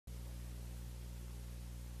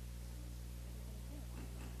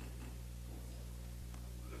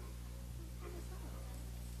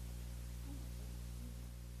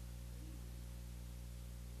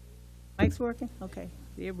Mic's working? Okay,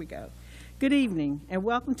 there we go. Good evening, and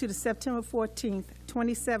welcome to the September 14th,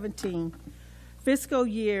 2017 fiscal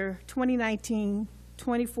year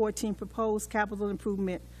 2019-2014 proposed capital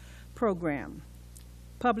improvement program,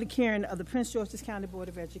 public hearing of the Prince George's County Board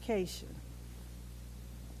of Education.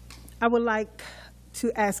 I would like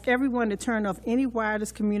to ask everyone to turn off any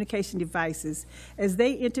wireless communication devices as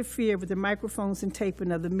they interfere with the microphones and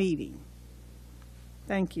taping of the meeting.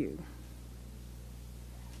 Thank you.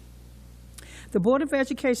 The Board of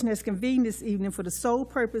Education has convened this evening for the sole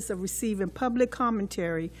purpose of receiving public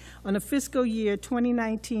commentary on the fiscal year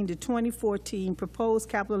 2019 to 2014 proposed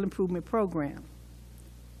capital improvement program.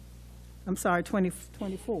 I'm sorry,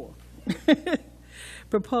 2024.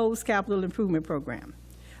 Proposed capital improvement program.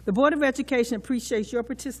 The Board of Education appreciates your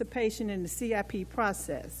participation in the CIP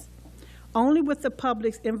process. Only with the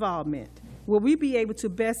public's involvement will we be able to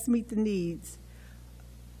best meet the needs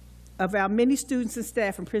of our many students and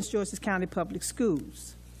staff in Prince George's County Public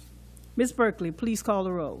Schools. Ms. Berkeley, please call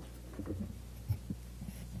the roll.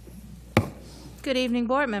 Good evening,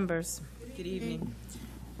 board members. Good evening.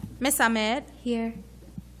 Ms. Ahmed. Here.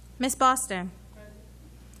 Ms. Boston.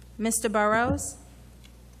 Mr. Burrows.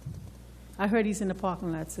 I heard he's in the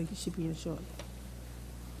parking lot, so he should be in shortly.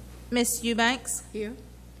 Ms. Eubanks. Here.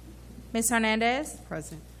 Ms. Hernandez.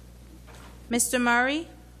 Present. Mr. Murray.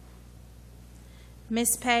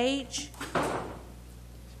 Ms. Page.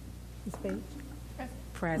 Ms. Page?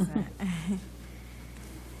 Present.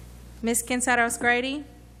 Ms. Kinsaros-Grady.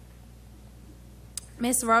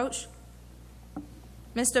 Ms. Roach.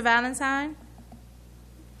 Mr. Valentine.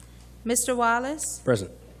 Mr. Wallace.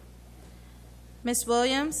 Present. Ms.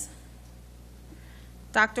 Williams.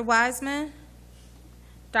 Dr. Wiseman.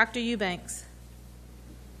 Dr. Eubanks.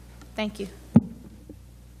 Thank you.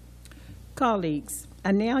 Colleagues,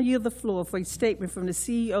 I now yield the floor for a statement from the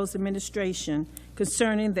CEO's administration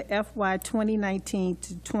concerning the FY 2019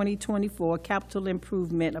 to 2024 capital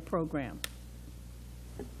improvement program.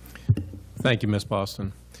 Thank you, Ms.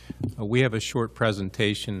 Boston. We have a short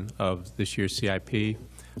presentation of this year's CIP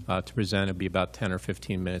to present. It'll be about 10 or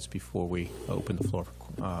 15 minutes before we open the floor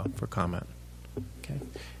for comment. Okay,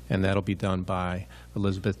 and that'll be done by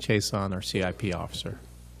Elizabeth Chason, our CIP officer.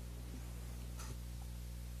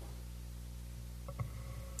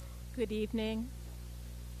 Good evening.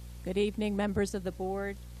 Good evening, members of the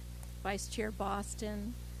board, Vice Chair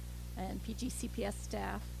Boston, and PGCPS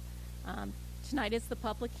staff. Tonight is the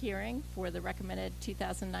public hearing for the recommended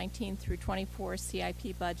 2019 through 24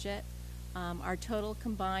 CIP budget. Our total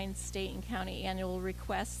combined state and county annual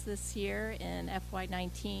requests this year in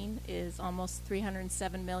FY19 is almost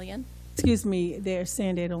 $307 million. Excuse me, they're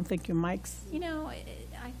saying they don't think your mic's. You know, I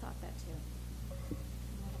thought that too. I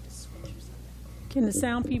have to switch or something. Can the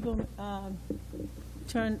sound people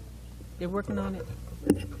turn? They're working on it.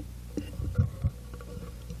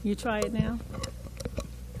 You try it now?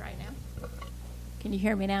 Try it now. Can you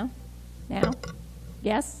hear me now? Now?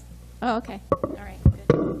 Yes? Oh, okay. All right,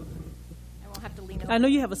 good. Have to lean over. I know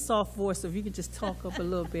you have a soft voice, so if you could just talk up a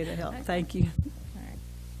little bit to help. Okay. Thank you.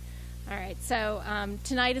 All right. So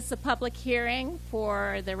tonight is the public hearing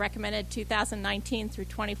for the recommended 2019 through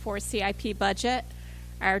 24 CIP budget.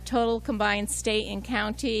 Our total combined state and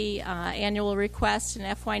county annual request in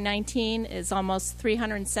FY19 is almost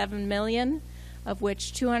 $307 million, of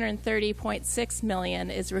which $230.6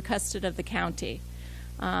 million is requested of the county.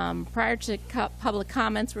 Prior to public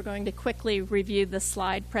comments, we're going to quickly review the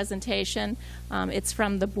slide presentation. It's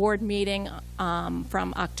from the board meeting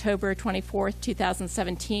from October 24th,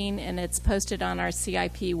 2017, and it's posted on our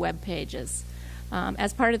CIP web pages.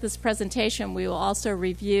 As part of this presentation, we will also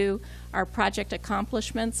review our project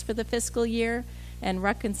accomplishments for the fiscal year and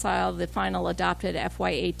reconcile the final adopted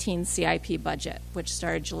FY18 CIP budget, which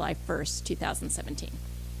started July 1st, 2017.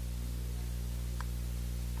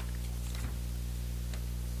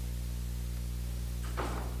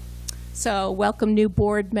 So welcome new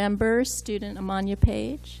board members, student Amanya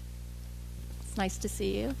Page. It's nice to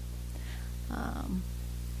see you. Let me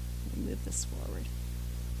move this forward.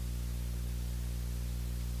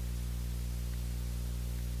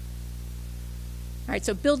 All right,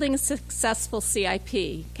 so building a successful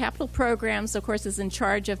CIP. Capital Programs, of course, is in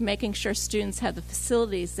charge of making sure students have the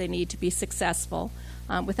facilities they need to be successful.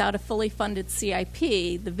 Without a fully funded CIP,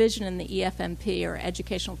 the vision in the EFMP, or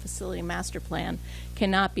Educational Facility Master Plan,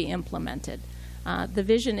 cannot be implemented. The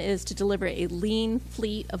vision is to deliver a lean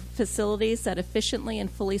fleet of facilities that efficiently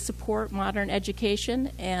and fully support modern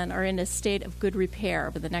education and are in a state of good repair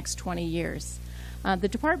over the next 20 years. The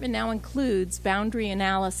department now includes boundary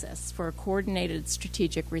analysis for a coordinated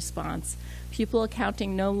strategic response. Pupil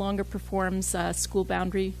accounting no longer performs school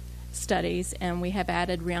boundary studies, and we have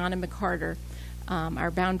added Rihanna McCarter,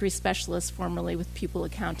 our boundary specialist formerly with pupil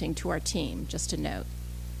accounting, to our team, just a note.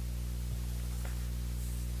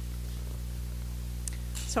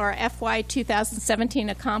 So our FY 2017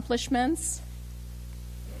 accomplishments.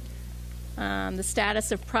 The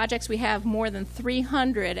status of projects, we have more than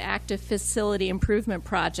 300 active facility improvement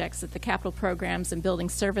projects that the capital programs and building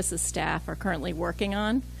services staff are currently working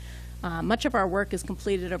on. Much of our work is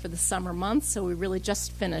completed over the summer months, so we really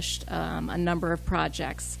just finished a number of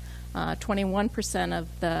projects. 21%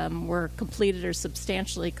 of them were completed or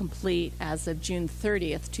substantially complete as of June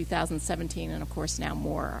 30th, 2017, and of course now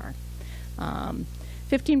more are.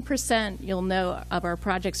 15%, you'll know, of our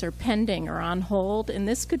projects are pending or on hold, and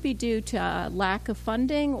this could be due to lack of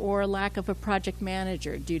funding or lack of a project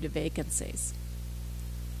manager due to vacancies.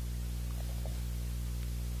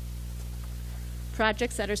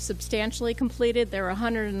 Projects that are substantially completed, there are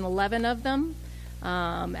 111 of them.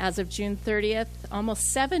 As of June 30th,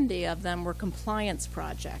 almost 70 of them were compliance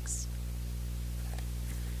projects.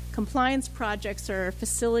 Compliance projects are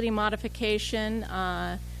facility modification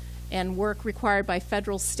and work required by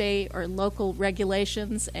federal, state, or local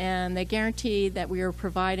regulations, and they guarantee that we are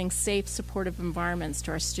providing safe, supportive environments to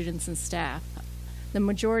our students and staff. The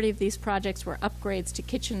majority of these projects were upgrades to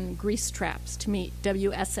kitchen grease traps to meet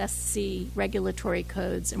WSSC regulatory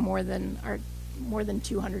codes in more than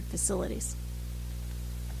 200 facilities.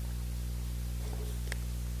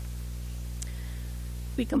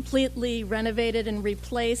 We completely renovated and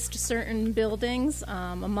replaced certain buildings.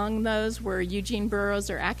 Among those were Eugene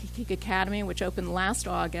Burroughs or Accokeek Academy, which opened last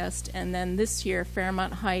August, and then this year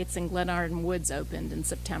Fairmont Heights and Glenarden Woods opened in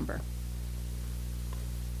September.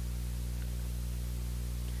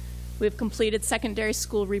 We've completed secondary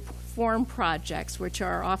school reform projects, which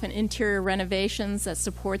are often interior renovations that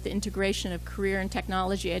support the integration of career and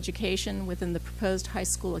technology education within the proposed high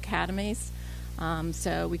school academies.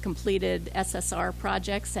 So we completed SSR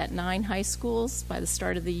projects at 9 high schools by the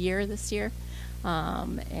start of the year this year,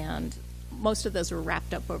 and most of those were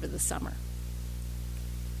wrapped up over the summer.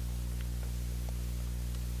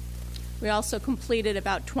 We also completed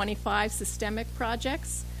about 25 systemic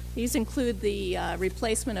projects. These include the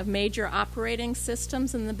replacement of major operating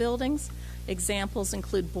systems in the buildings. Examples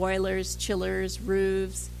include boilers, chillers,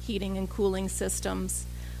 roofs, heating and cooling systems.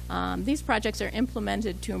 These projects are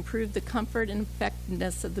implemented to improve the comfort and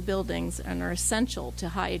effectiveness of the buildings and are essential to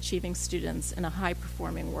high-achieving students in a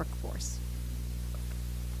high-performing workforce.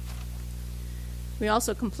 We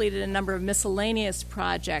also completed a number of miscellaneous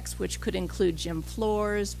projects, which could include gym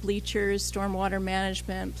floors, bleachers, stormwater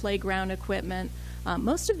management, playground equipment.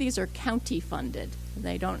 Most of these are county-funded.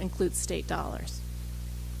 They don't include state dollars.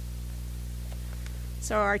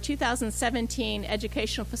 So our 2017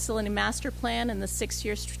 Educational Facility Master Plan and the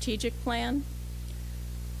 6-year strategic plan.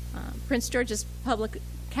 Prince George's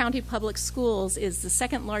County Public Schools is the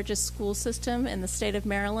second largest school system in the state of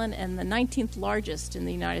Maryland and the 19th largest in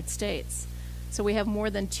the United States. So we have more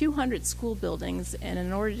than 200 school buildings, and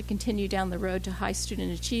in order to continue down the road to high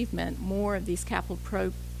student achievement, more of these capital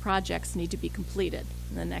projects need to be completed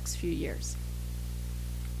in the next few years.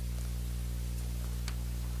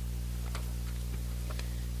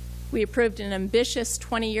 We approved an ambitious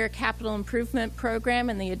 20-year capital improvement program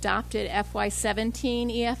in the adopted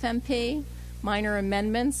FY17 EFMP. Minor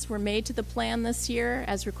amendments were made to the plan this year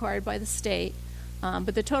as required by the state,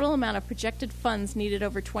 but the total amount of projected funds needed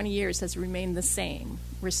over 20 years has remained the same.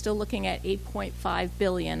 We're still looking at $8.5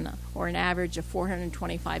 billion, or an average of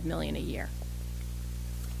 $425 million a year.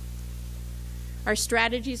 Our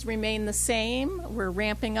strategies remain the same. We're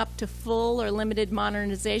ramping up to full or limited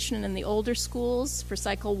modernization in the older schools for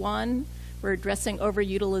cycle 1. We're addressing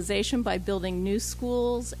overutilization by building new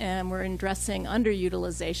schools, and we're addressing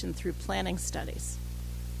underutilization through planning studies.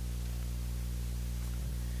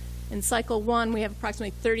 In cycle 1, we have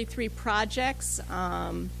approximately 33 projects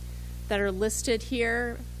that are listed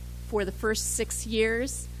here for the first 6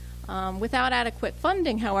 years. Without adequate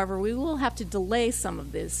funding, however, we will have to delay some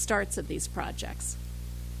of the starts of these projects.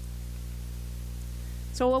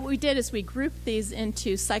 So what we did is we grouped these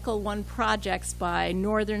into cycle 1 projects by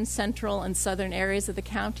northern, central, and southern areas of the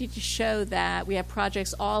county to show that we have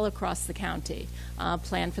projects all across the county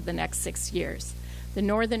planned for the next 6 years. The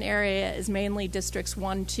northern area is mainly districts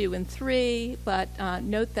 1, 2, and 3, but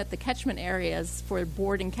note that the catchment areas for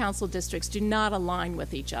board and council districts do not align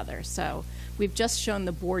with each other. So we've just shown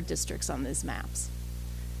the board districts on these maps.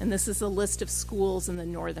 And this is a list of schools in the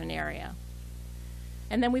northern area.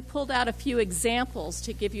 And then we pulled out a few examples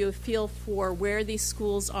to give you a feel for where these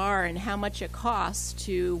schools are and how much it costs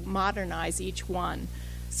to modernize each one.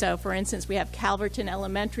 So, for instance, we have Calverton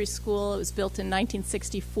Elementary School. It was built in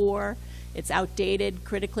 1964. It's outdated,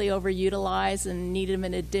 critically overutilized, and in need of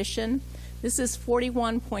an addition. This is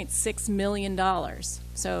 $41.6 million.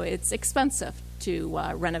 So it's expensive to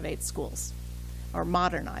renovate schools or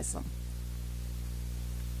modernize them.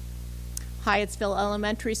 Hyattsville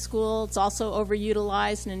Elementary School, it's also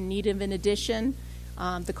overutilized and in need of an addition.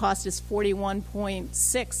 The cost is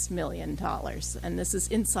 $41.6 million, and this is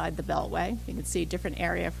inside the Beltway. You can see a different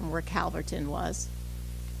area from where Calverton was.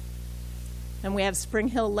 And we have Spring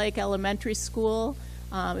Hill Lake Elementary School.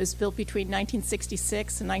 It was built between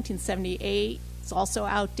 1966 and 1978. It's also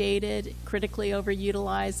outdated, critically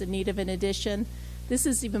overutilized, in need of an addition. This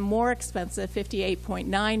is even more expensive,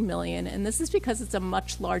 $58.9 million, and this is because it's a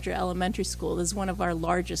much larger elementary school. This is one of our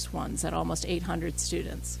largest ones at almost 800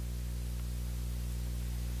 students.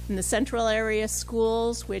 In the central area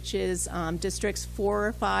schools, which is districts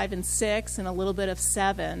 4, 5, and 6, and a little bit of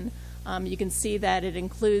 7, you can see that it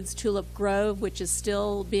includes Tulip Grove, which is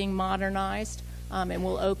still being modernized and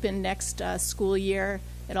will open next school year.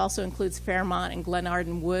 It also includes Fairmont and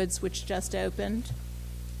Glenarden Woods, which just opened.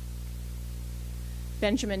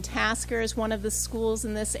 Benjamin Tasker is one of the schools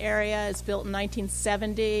in this area. It's built in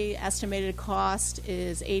 1970. Estimated cost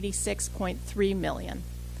is $86.3 million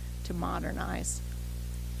to modernize.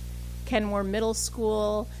 Kenmore Middle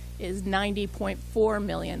School is $90.4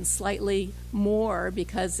 million, slightly more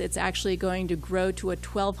because it's actually going to grow to a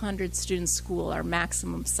 1,200 student school, our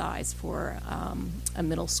maximum size for a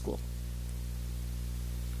middle school.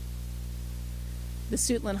 The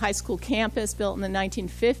Suitland High School campus, built in the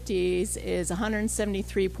 1950s, is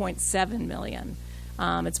 $173.7 million.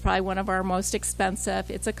 It's probably one of our most expensive.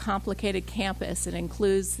 It's a complicated campus. It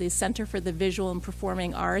includes the Center for the Visual and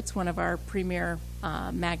Performing Arts, one of our premier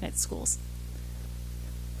magnet schools.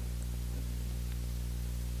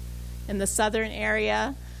 In the southern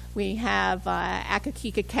area, we have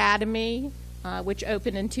Accokeek Academy, which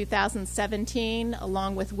opened in 2017,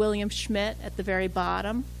 along with William Schmidt at the very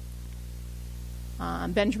bottom.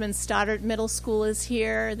 Benjamin Stoddard Middle School is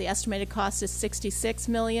here. The estimated cost is $66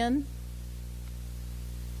 million.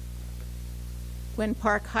 Gwynn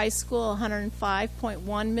Park High School,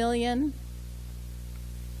 $105.1 million.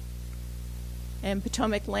 And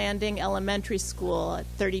Potomac Landing Elementary School at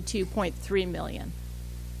 $32.3 million.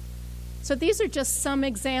 So these are just some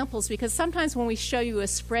examples, because sometimes when we show you a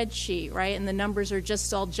spreadsheet, right, and the numbers are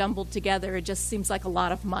just all jumbled together, it just seems like a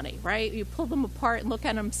lot of money, right? You pull them apart and look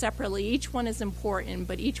at them separately. Each one is important,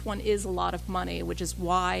 but each one is a lot of money, which is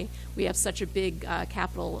why we have such a big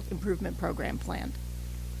capital improvement program planned.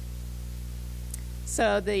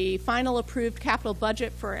 So the final approved capital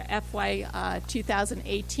budget for FY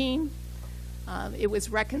 2018, it was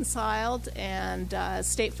reconciled, and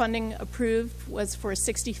state funding approved was for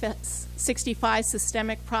 65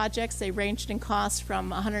 systemic projects. They ranged in cost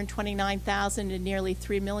from $129,000 to nearly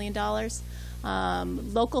 $3 million.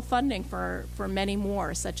 Local funding for many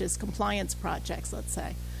more, such as compliance projects, let's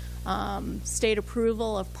say. State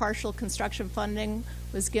approval of partial construction funding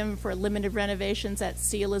was given for limited renovations at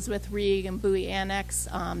C. Elizabeth Reed and Bowie Annex.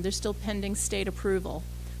 They're still pending state approval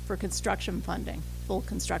for construction funding, full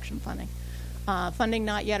construction funding. Funding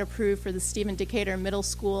not yet approved for the Stephen Decatur Middle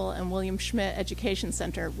School and William Schmidt Education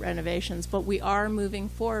Center renovations, but we are moving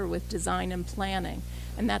forward with design and planning.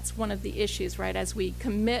 And that's one of the issues, right? As we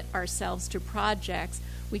commit ourselves to projects,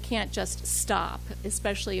 we can't just stop,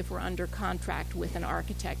 especially if we're under contract with an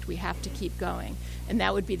architect. We have to keep going. And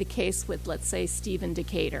that would be the case with, let's say, Stephen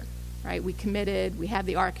Decatur, right? We committed, we have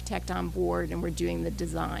the architect on board, and we're doing the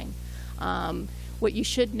design. What you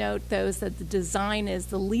should note, though, is that the design is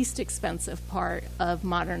the least expensive part of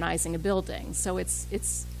modernizing a building. So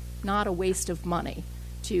it's not a waste of money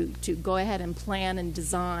to go ahead and plan and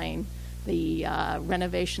design the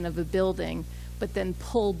renovation of a building, but then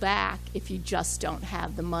pull back if you just don't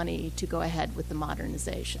have the money to go ahead with the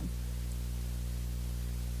modernization.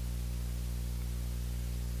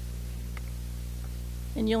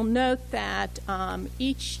 And you'll note that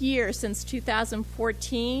each year since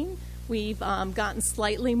 2014, we've gotten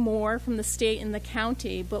slightly more from the state and the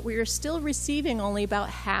county, but we are still receiving only about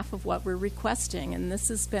half of what we're requesting, and this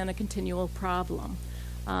has been a continual problem.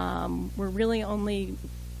 We're really only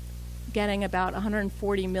getting about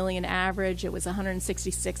 $140 million average. It was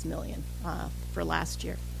 $166 million for last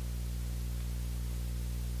year.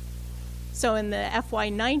 So in the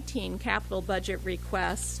FY19 capital budget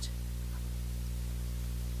request,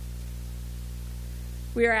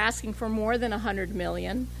 we are asking for more than $100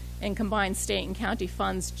 million. in combined state and county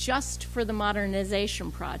funds just for the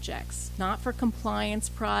modernization projects, not for compliance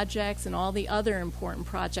projects and all the other important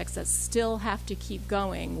projects that still have to keep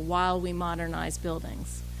going while we modernize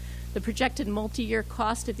buildings. The projected multi-year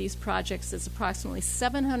cost of these projects is approximately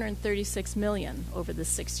 $736 million over the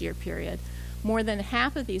 6-year period. More than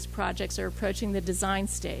half of these projects are approaching the design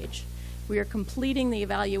stage. We are completing the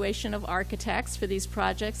evaluation of architects for these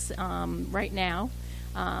projects right now.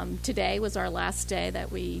 Today was our last day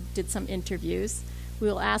that we did some interviews. We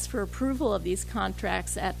will ask for approval of these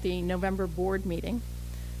contracts at the November board meeting.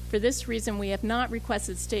 For this reason, we have not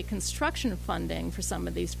requested state construction funding for some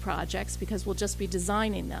of these projects because we'll just be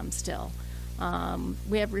designing them still.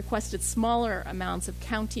 We have requested smaller amounts of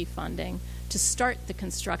county funding to start the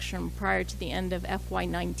construction prior to the end of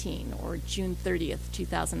FY19 or June 30th,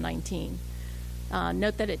 2019.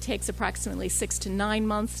 Note that it takes approximately 6 to 9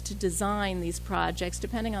 months to design these projects,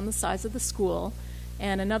 depending on the size of the school,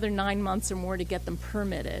 and another 9 months or more to get them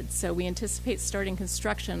permitted. So we anticipate starting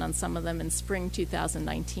construction on some of them in spring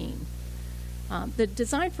 2019. The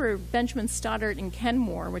design for Benjamin Stoddard and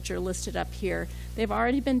Kenmore, which are listed up here, they've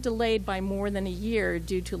already been delayed by more than a year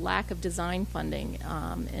due to lack of design funding.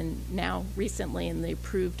 And now recently in the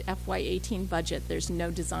approved FY18 budget, there's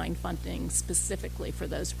no design funding specifically for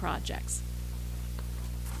those projects.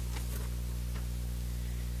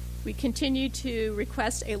 We continue to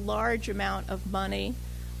request a large amount of money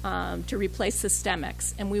to replace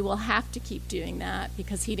systemics, and we will have to keep doing that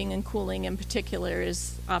because heating and cooling in particular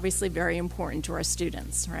is obviously very important to our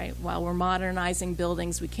students, right? While we're modernizing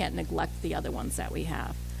buildings, we can't neglect the other ones that we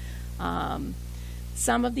have.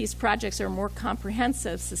 Some of these projects are more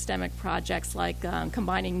comprehensive systemic projects like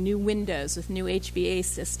combining new windows with new HVAC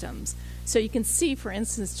systems. So you can see, for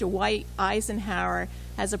instance, Dwight Eisenhower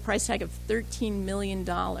has a price tag of $13 million.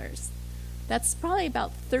 That's probably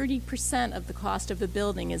about 30% of the cost of a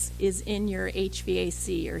building is in your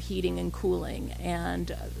HVAC or heating and cooling.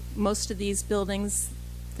 And most of these buildings,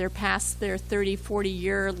 they're past their 30,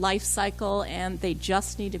 40-year life cycle, and they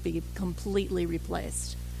just need to be completely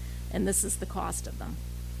replaced. And this is the cost of them.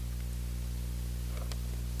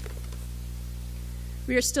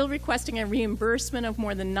 We are still requesting a reimbursement of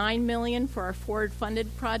more than $9 million for our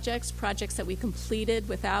forward-funded projects that we completed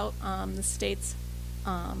without the state's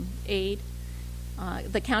aid.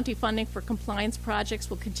 The county funding for compliance projects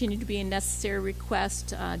will continue to be a necessary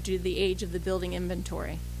request due to the age of the building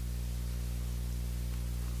inventory.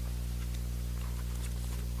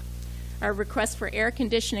 Our request for air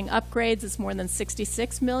conditioning upgrades is more than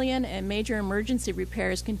 $66 million, and major emergency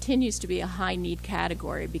repairs continues to be a high need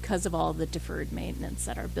category because of all the deferred maintenance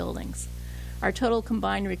at our buildings. Our total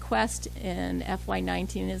combined request in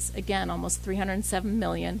FY19 is, again, almost $307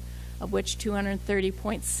 million, of which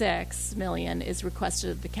 $230.6 million is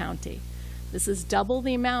requested of the county. This is double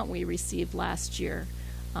the amount we received last year.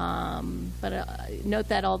 But note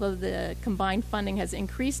that although the combined funding has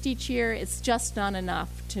increased each year, it's just not enough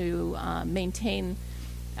to maintain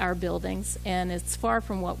our buildings, and it's far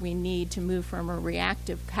from what we need to move from a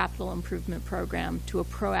reactive capital improvement program to a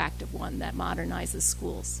proactive one that modernizes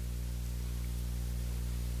schools.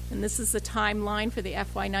 And this is the timeline for the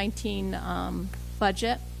FY19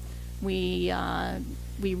 budget. We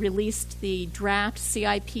released the draft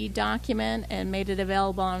CIP document and made it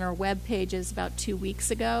available on our web pages about 2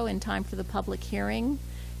 weeks ago in time for the public hearing,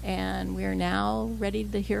 and we are now ready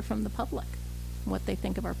to hear from the public what they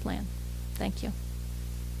think of our plan. Thank you.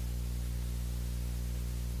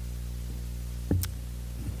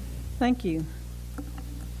 Thank you.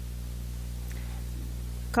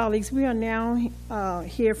 Colleagues, we are now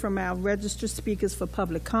hear from our registered speakers for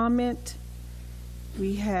public comment.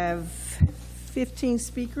 We have 15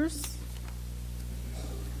 speakers.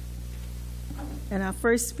 And our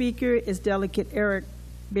first speaker is Delegate Eric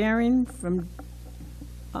Barron from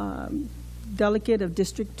Delegate of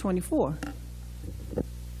District 24.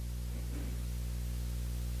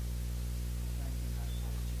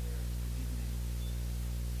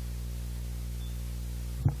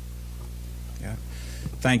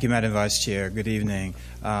 Thank you, Madam Vice Chair. Good evening.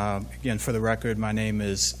 Again, for the record, my name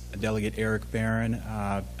is Delegate Eric Barron.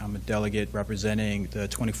 I'm a delegate representing the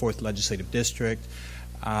 24th Legislative District.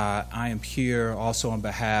 I am here also on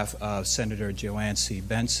behalf of Senator Joanne C.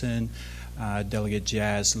 Benson, Delegate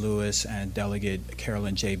Jazz Lewis, and Delegate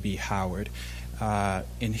Carolyn J.B. Howard.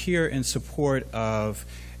 And here in support of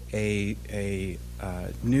a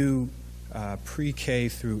new pre-K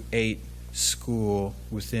through 8 school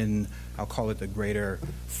within, I'll call it the greater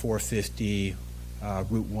 450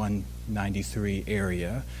 Route 193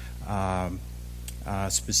 area,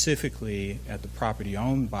 specifically at the property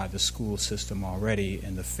owned by the school system already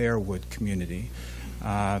in the Fairwood community.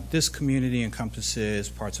 This community encompasses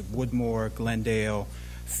parts of Woodmore, Glendale,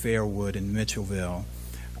 Fairwood, and Mitchellville.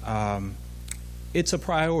 It's a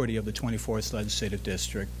priority of the 24th Legislative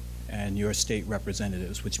District and your state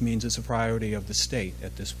representatives, which means it's a priority of the state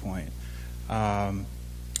at this point.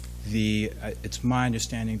 It's my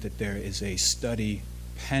understanding that there is a study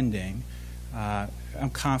pending. I'm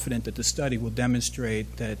confident that the study will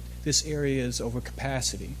demonstrate that this area is over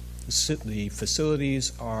capacity. The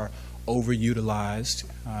facilities are overutilized,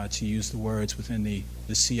 to use the words within the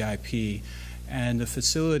CIP, and the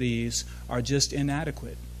facilities are just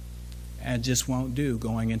inadequate and just won't do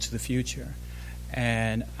going into the future.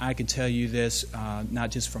 And I can tell you this,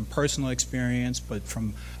 not just from personal experience, but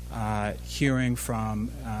from hearing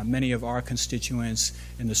from many of our constituents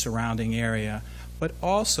in the surrounding area, but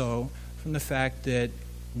also from the fact that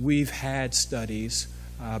we've had studies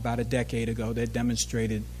about a decade ago that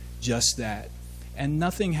demonstrated just that. And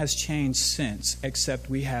nothing has changed since, except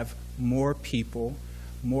we have more people,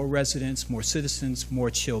 more residents, more citizens,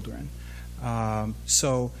 more children.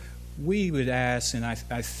 So we would ask, and I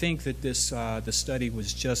think that this the study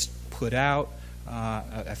was just put out,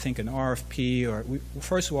 I think an RFP, or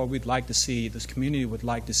first of all, we'd like to see, this community would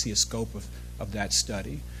like to see a scope of that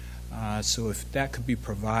study. So if that could be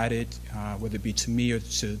provided, whether it be to me or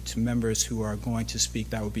to members who are going to speak,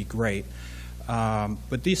 that would be great.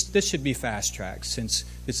 But this should be fast-tracked since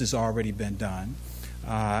this has already been done.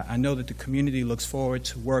 I know that the community looks forward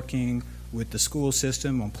to working with the school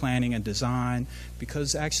system on planning and design,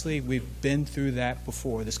 because actually we've been through that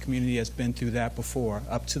before. This community has been through that before,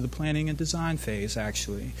 up to the planning and design phase,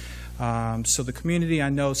 actually. So the community, I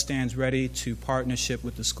know, stands ready to partnership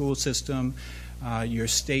with the school system. Your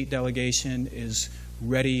state delegation is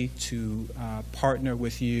ready to partner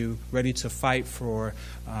with you, ready to fight for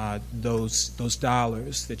those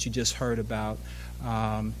dollars that you just heard about.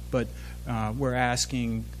 But we're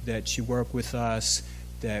asking that you work with us,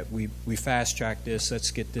 that we fast-track this.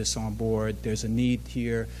 Let's get this on board. There's a need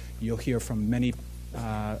here. You'll hear from many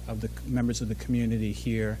of the members of the community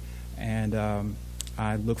here, and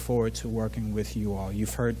I look forward to working with you all.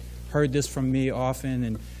 You've heard this from me often,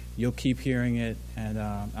 and you'll keep hearing it, and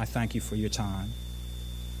I thank you for your time.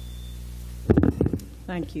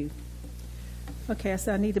 Thank you. Okay,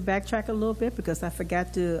 so I need to backtrack a little bit because I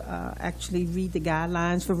forgot to actually read the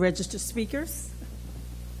guidelines for registered speakers.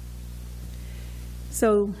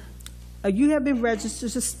 So you have been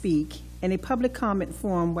registered to speak in a public comment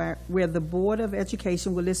forum where the Board of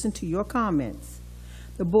Education will listen to your comments.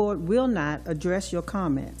 The board will not address your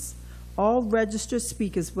comments. All registered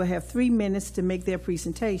speakers will have 3 minutes to make their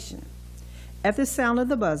presentation. At the sound of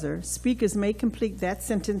the buzzer, speakers may complete that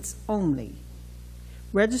sentence only.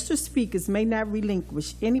 Registered speakers may not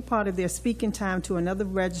relinquish any part of their speaking time to another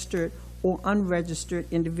registered or unregistered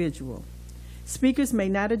individual. Speakers may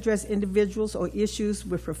not address individuals or issues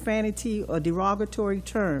with profanity or derogatory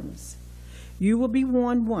terms. You will be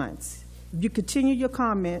warned once. If you continue, your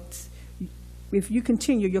comments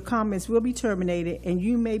will be terminated and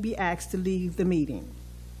you may be asked to leave the meeting.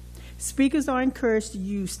 Speakers are encouraged to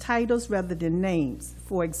use titles rather than names.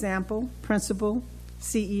 For example, principal,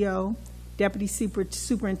 CEO, deputy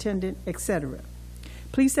superintendent, etc.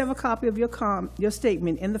 Please have a copy of your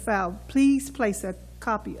statement in the file. Please place a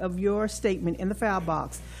copy of your statement in the file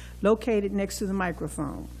box located next to the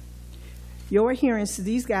microphone. Your adherence to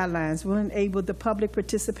these guidelines will enable the public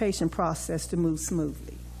participation process to move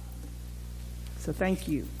smoothly. So thank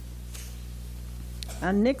you.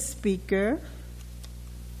 Our next speaker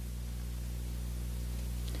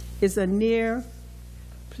is Anir,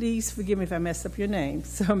 please forgive me if I mess up your name,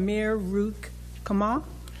 Samir Rukama?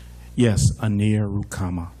 Yes, Anir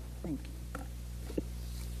Rukama. Thank you.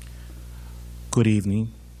 Good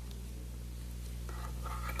evening.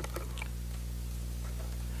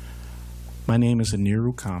 My name is Anir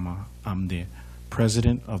Rukama. I'm the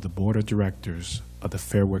president of the board of directors of the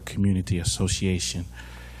Fairwood Community Association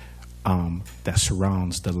that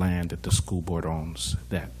surrounds the land that the school board owns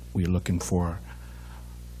that we're looking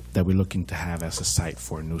to have as a site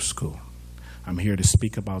for a new school. I'm here to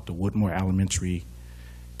speak about the Woodmore Elementary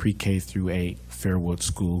Pre-K through 8 Fairwood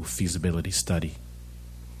School Feasibility Study.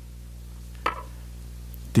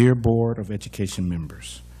 Dear Board of Education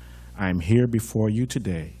members, I am here before you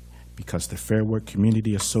today because the Fairwood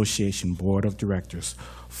Community Association Board of Directors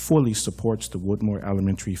fully supports the Woodmore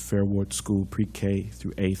Elementary Fairwood School Pre-K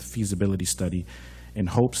through 8 Feasibility Study in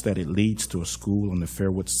hopes that it leads to a school on the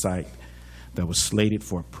Fairwood site that was slated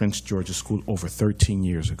for Prince George's School over 13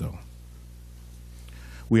 years ago.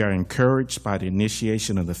 We are encouraged by the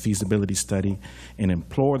initiation of the feasibility study and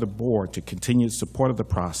implore the board to continue support of the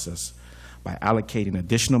process by allocating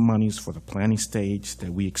additional monies for the planning stage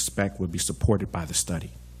that we expect will be supported by the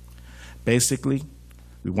study. Basically,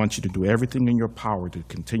 we want you to do everything in your power to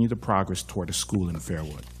continue the progress toward a school in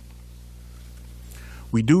Fairwood.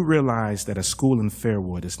 We do realize that a school in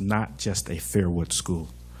Fairwood is not just a Fairwood school.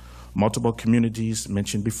 Multiple communities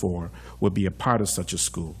mentioned before will be a part of such a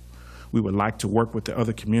school. We would like to work with the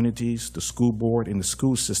other communities, the school board, and the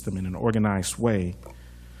school system in an organized way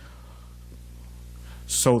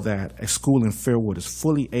so that a school in Fairwood is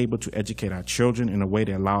fully able to educate our children in a way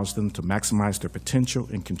that allows them to maximize their potential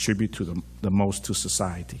and contribute to the most to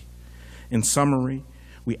society. In summary,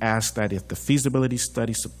 we ask that if the feasibility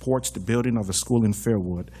study supports the building of a school in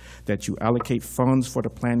Fairwood, that you allocate funds for the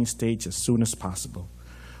planning stage as soon as possible.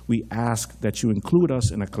 We ask that you include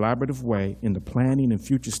us in a collaborative way in the planning and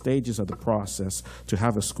future stages of the process to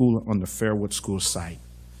have a school on the Fairwood School site.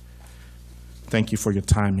 Thank you for your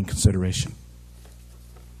time and consideration.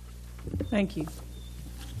 Thank you.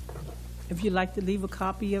 If you'd like to leave a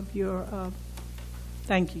copy of your,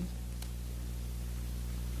 thank you.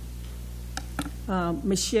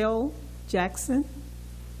 Michelle Jackson.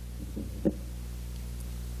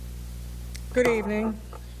 Good evening.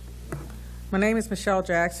 My name is Michelle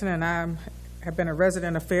Jackson, and I have been a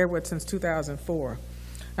resident of Fairwood since 2004.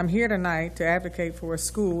 I'm here tonight to advocate for a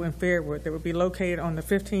school in Fairwood that would be located on the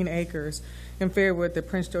 15 acres in Fairwood that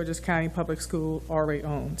Prince George's County Public School already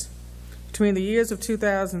owns. Between the years of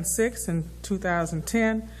 2006 and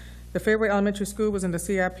 2010, the Fairwood Elementary School was in the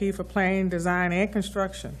CIP for planning, design, and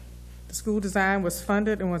construction. The school design was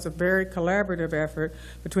funded and was a very collaborative effort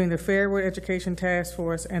between the Fairwood Education Task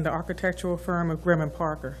Force and the architectural firm of Grimm &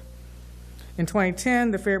 Parker. In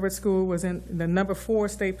 2010, the Fairwood School was in the number 4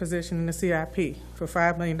 state position in the CIP for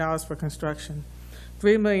 $5 million for construction.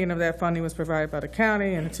 $3 million of that funding was provided by the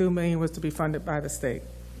county, and the $2 million was to be funded by the state.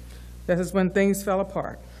 This is when things fell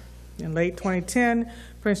apart. In late 2010,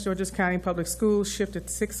 Prince George's County Public Schools shifted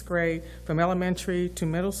 6th grade from elementary to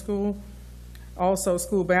middle school. Also,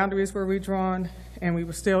 school boundaries were redrawn, and we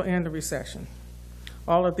were still in the recession.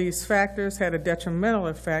 All of these factors had a detrimental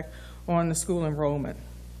effect on the school enrollment.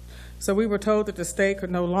 So we were told that the state could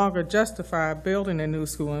no longer justify building a new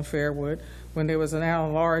school in Fairwood when there was now a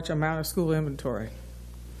large amount of school inventory.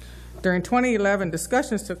 During 2011,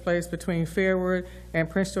 discussions took place between Fairwood and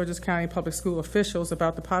Prince George's County Public School officials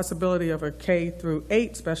about the possibility of a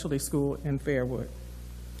K-8 specialty school in Fairwood.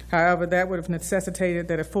 However, that would have necessitated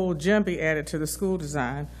that a full gym be added to the school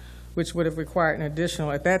design, which would have required an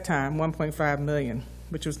additional, at that time, $1.5 million,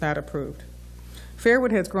 which was not approved. Fairwood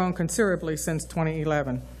has grown considerably since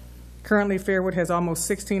 2011. Currently, Fairwood has almost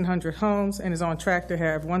 1,600 homes and is on track to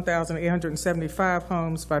have 1,875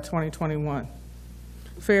 homes by 2021.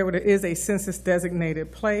 Fairwood is a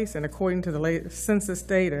census-designated place, and according to the latest census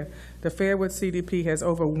data, the Fairwood CDP has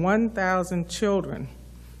over 1,000 children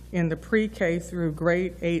in the pre-K through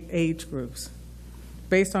grade 8 age groups.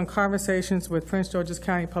 Based on conversations with Prince George's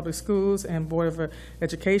County Public Schools and Board of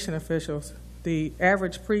Education officials, the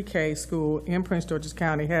average pre-K school in Prince George's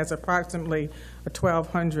County has approximately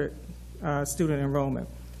 1,200 student enrollment.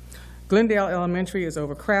 Glendale Elementary is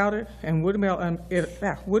overcrowded, and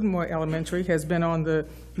Woodmore Elementary has been on the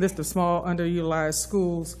list of small underutilized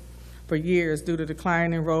schools for years due to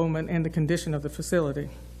declining enrollment and the condition of the facility.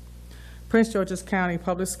 Prince George's County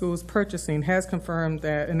Public Schools Purchasing has confirmed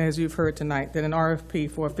that, and as you've heard tonight, that an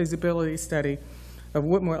RFP for a feasibility study of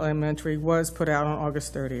Woodmore Elementary was put out on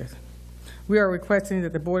August 30th. We are requesting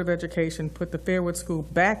that the Board of Education put the Fairwood School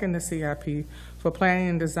back in the CIP for planning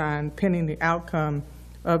and design pending the outcome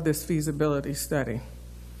of this feasibility study.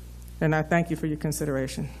 And I thank you for your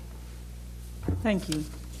consideration. Thank you.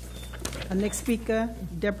 Our next speaker,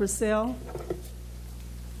 Deborah Sell.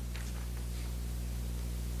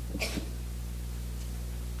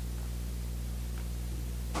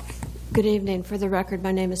 Good evening. For the record,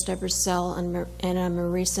 my name is Deborah Sell, and I'm a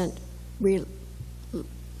recent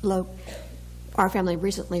our family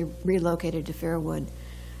recently relocated to Fairwood.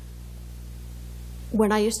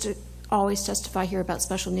 When I used to always testify here about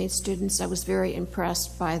special needs students, I was very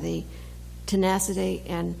impressed by the tenacity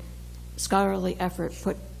and scholarly effort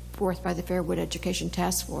put forth by the Fairwood Education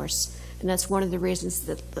Task Force, and that's one of the reasons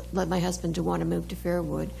that led my husband to want to move to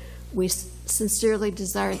Fairwood. We sincerely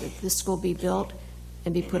desire that this school be built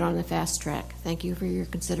and be put on the fast track. Thank you for your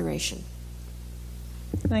consideration.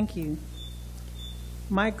 Thank you.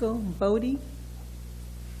 Michael Bodie.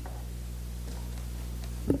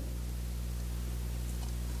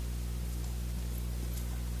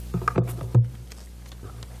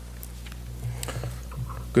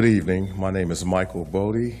 Good evening. My name is Michael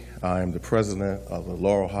Bodie. I am the president of the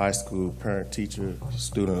Laurel High School Parent Teacher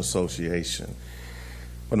Student Association.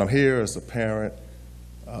 But I'm here as a parent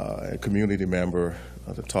and community member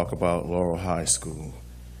to talk about Laurel High School.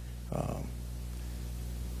 I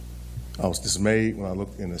was dismayed when I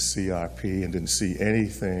looked in the CIP and didn't see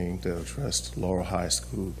anything that addressed Laurel High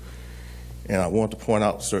School. And I want to point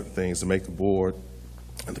out certain things to make the board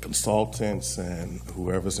and the consultants and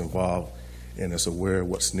whoever's involved in this aware of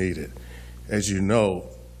what's needed. As you know,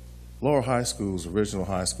 Laurel High School is the original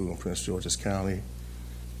high school in Prince George's County.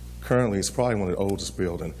 Currently, it's probably one of the oldest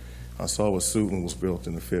buildings. I saw what Suitland was built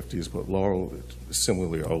in the 50s, but Laurel is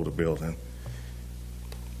similarly an older building.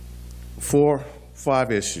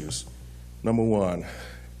 5 issues. Number one,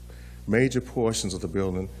 major portions of the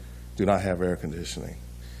building do not have air conditioning.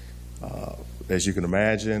 As you can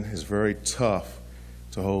imagine, it's very tough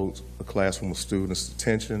to hold a classroom of students'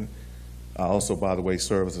 attention. I also, by the way,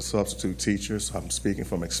 serve as a substitute teacher, so I'm speaking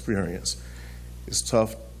from experience. It's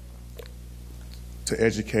tough to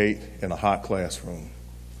educate in a hot classroom,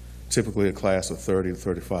 typically a class of 30 to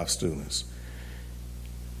 35 students.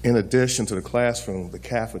 In addition to the classroom, the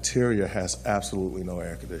cafeteria has absolutely no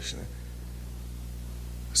air conditioning.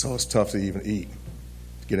 So it's tough to even eat,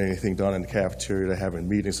 to get anything done in the cafeteria, to having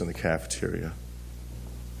meetings in the cafeteria.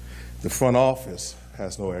 The front office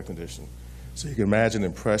has no air conditioning. So you can imagine the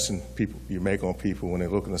impression you make on people when they're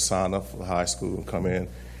looking to sign up for the high school and come in,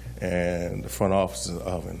 and the front office is an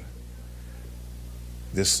oven.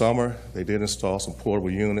 This summer, they did install some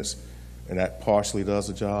portable units, and that partially does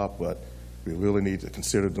the job, but we really need to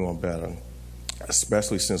consider doing better,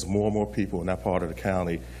 especially since more and more people in that part of the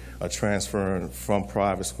county are transferring from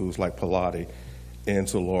private schools like Pilate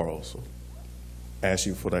into Laurel. So ask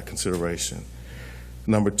you for that consideration.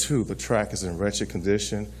 Number 2, the track is in wretched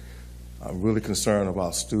condition. I'm really concerned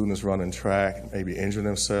about students running track, maybe injuring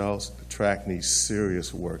themselves. The track needs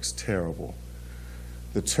serious work. It's terrible.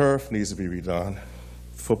 The turf needs to be redone,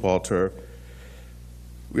 football turf.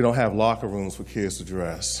 We don't have locker rooms for kids to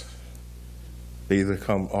dress. They either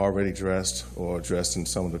come already dressed or dressed in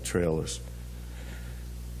some of the trailers.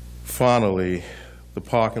 Finally, the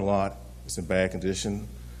parking lot is in bad condition.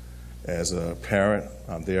 As a parent,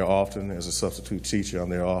 I'm there often. As a substitute teacher, I'm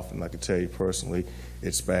there often. I can tell you personally,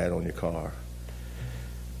 it's bad on your car.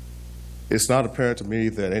 It's not apparent to me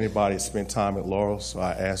that anybody has spent time at Laurel, so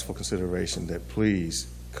I ask for consideration that please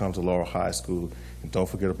come to Laurel High School and don't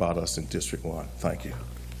forget about us in District 1. Thank you.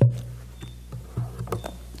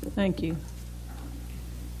 Thank you.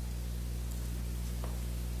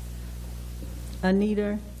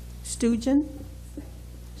 Anita Studgen?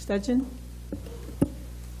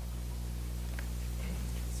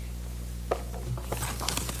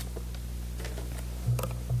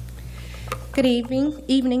 Good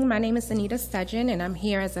evening. My name is Anita Studgen, and I'm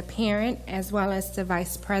here as a parent as well as the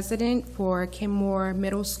vice president for Kenmore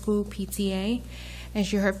Middle School PTA.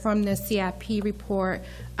 As you heard from the CIP report,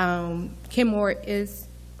 Kenmore is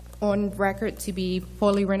on record to be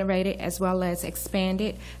fully renovated as well as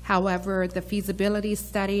expanded. However, the feasibility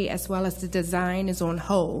study as well as the design is on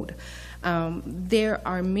hold. There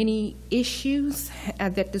are many issues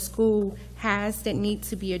that the school has that need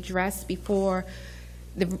to be addressed before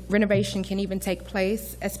the renovation can even take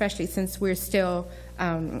place, especially since we're still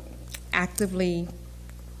actively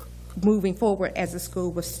moving forward as a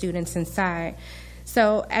school with students inside.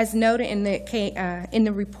 So, as noted in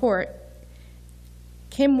the report,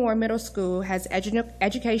 Kenmore Middle School has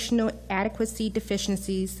educational adequacy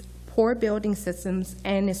deficiencies, poor building systems,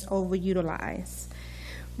 and is overutilized.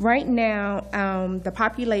 Right now, the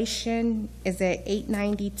population is at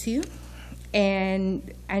 892,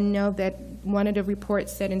 and I know that one of the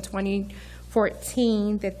reports said in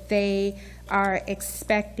 2014 that they are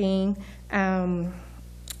expecting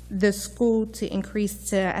the school to increase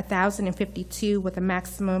to 1,052 with a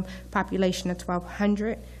maximum population of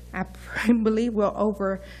 1,200. I believe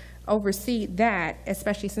we'll oversee that,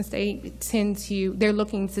 especially since they're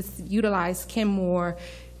looking to utilize Kenmore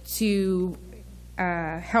to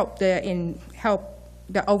help the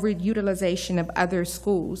overutilization of other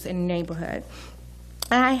schools in the neighborhood.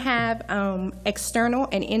 I have external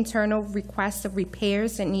and internal requests of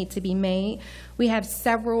repairs that need to be made. We have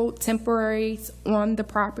several temporaries on the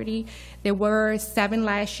property. There were 7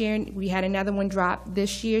 last year. We had another one drop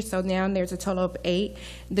this year, so now there's a total of 8.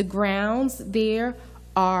 The grounds there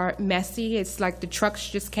are messy. It's like the trucks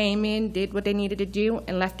just came in, did what they needed to do,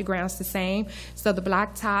 and left the grounds the same. So the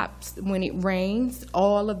blacktops, when it rains,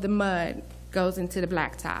 all of the mud goes into the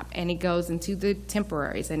blacktop, and it goes into the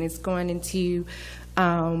temporaries, and it's going into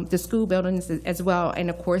the school buildings as well, and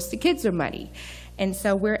of course the kids are muddy. And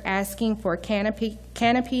so we're asking for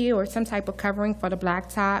canopy or some type of covering for the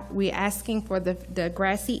blacktop. We're asking for the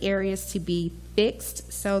grassy areas to be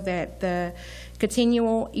fixed so that the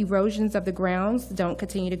continual erosions of the grounds don't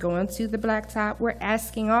continue to go into the blacktop. We're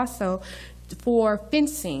asking also for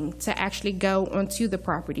fencing to actually go onto the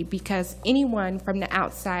property, because anyone from the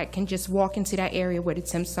outside can just walk into that area where the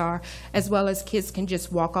temps are, as well as kids can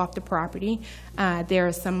just walk off the property. There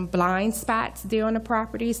are some blind spots there on the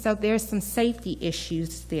property, so there's some safety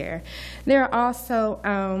issues there. There are also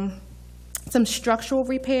some structural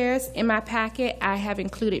repairs. In my packet, I have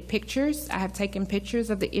included pictures. I have taken pictures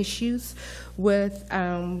of the issues with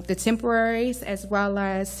the temporaries, as well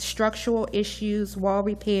as structural issues, wall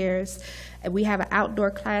repairs. We have an outdoor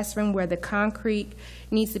classroom where the concrete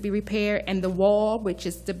needs to be repaired, and the wall, which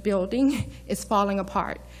is the building, is falling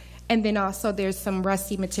apart. And then also there's some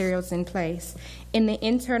rusty materials in place. In the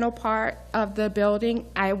internal part of the building,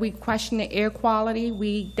 we question the air quality.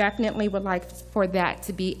 We definitely would like for that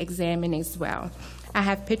to be examined as well. I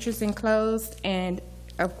have pictures enclosed and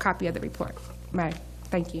a copy of the report. Right.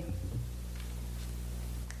 Thank you.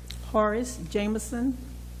 Horace Jameson.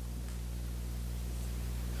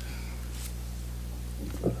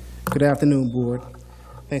 Good afternoon, Board.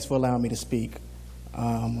 Thanks for allowing me to speak.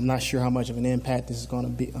 I'm not sure how much of an impact this is going to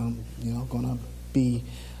be,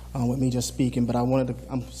 with me just speaking, but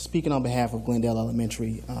I'm speaking on behalf of Glendale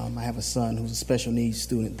Elementary. I have a son who's a special needs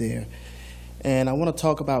student there. And I want to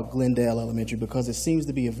talk about Glendale Elementary because it seems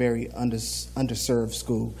to be a very underserved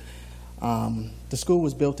school. The school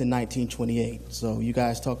was built in 1928, so you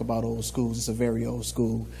guys talk about old schools. It's a very old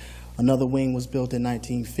school. Another wing was built in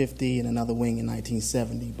 1950 and another wing in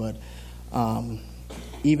 1970, but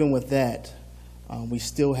even with that, we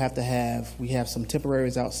still have we have some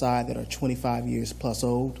temporaries outside that are 25 years plus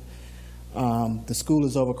old. The school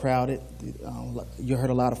is overcrowded. You heard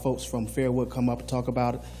a lot of folks from Fairwood come up and talk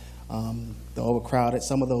about it. The overcrowded.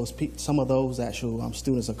 Some of those actual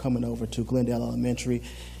students are coming over to Glendale Elementary,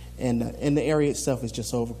 and the area itself is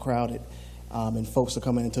just overcrowded. And folks are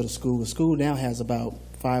coming into the school. The school now has about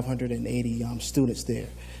 580 students there.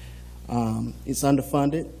 It's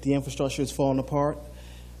underfunded. The infrastructure is falling apart.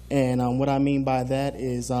 And what I mean by that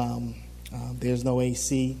is there's no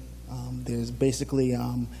AC. There's basically,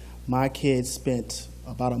 my kids spent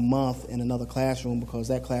about a month in another classroom because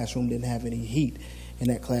that classroom didn't have any heat in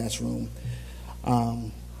that classroom.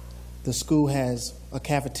 The school has a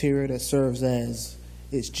cafeteria that serves as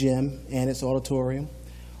its gym and its auditorium.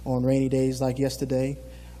 On rainy days like yesterday,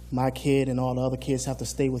 my kid and all the other kids have to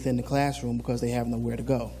stay within the classroom because they have nowhere to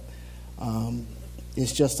go.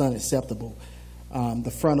 It's just unacceptable.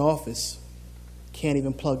 The front office can't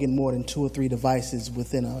even plug in more than 2 or 3 devices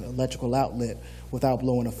within an electrical outlet without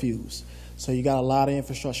blowing a fuse. So you got a lot of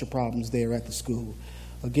infrastructure problems there at the school.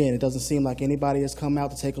 Again, it doesn't seem like anybody has come out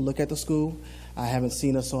to take a look at the school. I haven't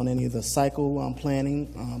seen us on any of the cycle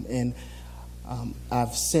planning, and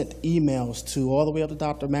I've sent emails to all the way up to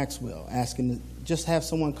Dr. Maxwell asking to just have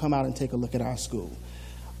someone come out and take a look at our school.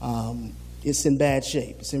 It's in bad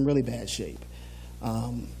shape. It's in really bad shape.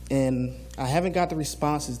 And I haven't got the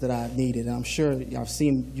responses that I've needed. And I'm sure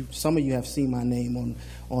some of you have seen my name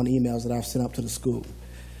on emails that I've sent up to the school.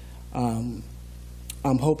 I'm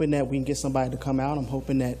hoping that we can get somebody to come out. I'm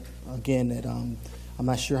hoping that, again, that I'm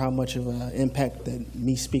not sure how much of an impact that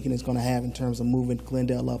me speaking is going to have in terms of moving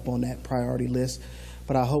Glendale up on that priority list,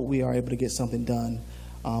 but I hope we are able to get something done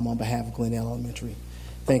on behalf of Glendale Elementary.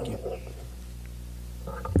 Thank you.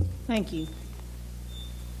 Thank you.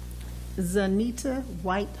 Zanita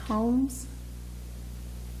White Holmes.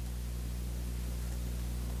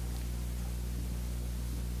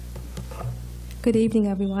 Good evening,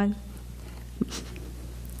 everyone.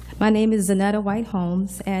 My name is Zanetta White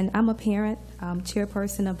Holmes, and I'm a parent,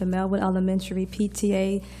 chairperson of the Melwood Elementary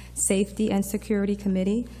PTA Safety and Security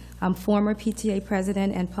Committee. I'm former PTA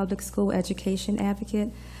president and public school education advocate.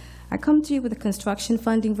 I come to you with a construction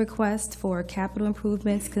funding request for capital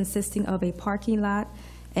improvements consisting of a parking lot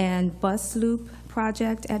and bus loop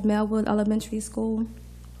project at Melwood Elementary School.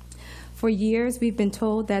 For years, we've been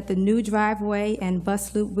told that the new driveway and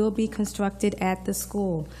bus loop will be constructed at the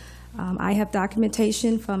school. I have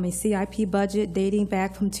documentation from a CIP budget dating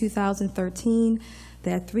back from 2013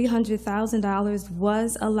 that $300,000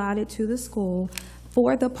 was allotted to the school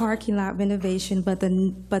for the parking lot renovation, but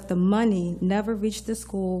the money never reached the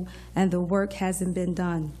school and the work hasn't been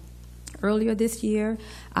done. Earlier this year,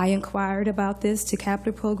 I inquired about this to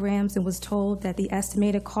capital programs and was told that the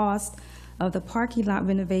estimated cost of the parking lot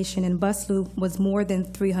renovation and bus loop was more than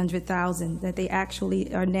 $300,000, that they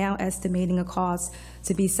actually are now estimating a cost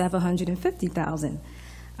to be $750,000.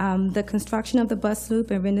 The construction of the bus loop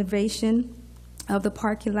and renovation of the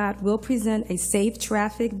parking lot will present a safe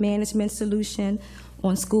traffic management solution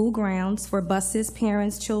on school grounds for buses,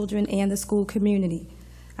 parents, children, and the school community.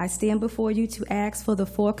 I stand before you to ask for the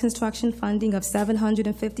full construction funding of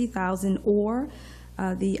 $750,000 or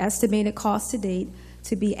the estimated cost to date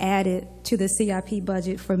to be added to the CIP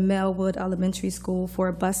budget for Melwood Elementary School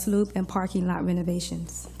for bus loop and parking lot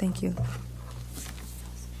renovations. Thank you.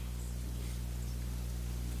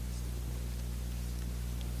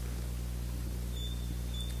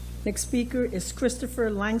 Next speaker is Christopher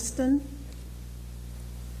Langston.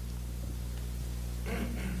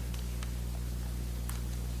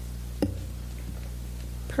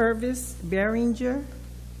 Purvis Behringer.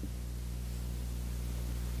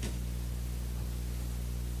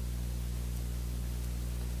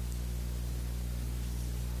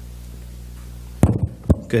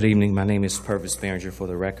 Good evening. My name is Purvis Behringer for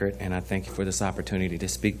the record, and I thank you for this opportunity to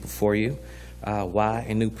speak before you. Why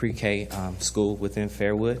a new pre-K school within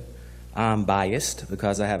Fairwood? I'm biased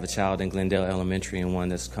because I have a child in Glendale Elementary and one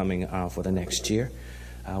that's coming for the next year.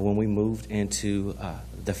 When we moved into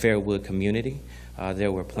the Fairwood community,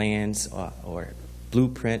 there were plans or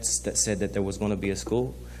blueprints that said that there was going to be a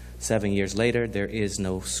school. 7 years later, there is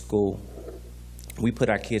no school. We put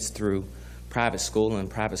our kids through private school, and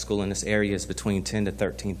private school in this area is between $10,000 to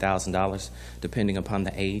 $13,000, depending upon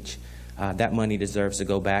the age. That money deserves to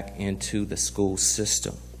go back into the school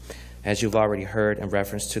system. As you've already heard in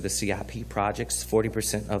reference to the CIP projects,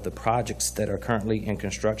 40% of the projects that are currently in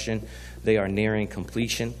construction, they are nearing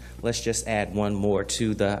completion. Let's just add one more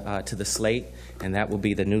to the slate, and that will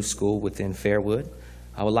be the new school within Fairwood.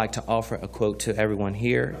 I would like to offer a quote to everyone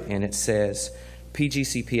here, and it says,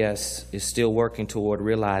 PGCPS is still working toward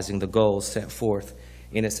realizing the goals set forth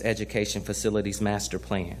in its education facilities master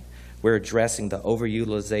plan. We're addressing the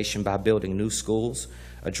overutilization by building new schools,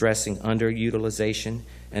 addressing underutilization,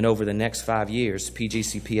 and over the next 5 years,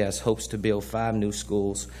 PGCPS hopes to build 5 new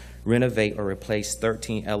schools, renovate or replace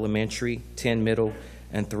 13 elementary, 10 middle,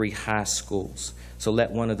 and 3 high schools. So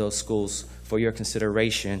let one of those schools, for your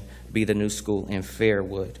consideration, be the new school in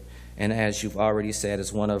Fairwood. And as you've already said,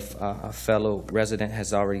 as one of a fellow resident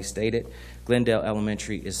has already stated, Glendale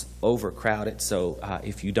Elementary is overcrowded. So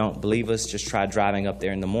if you don't believe us, just try driving up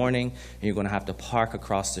there in the morning, and you're going to have to park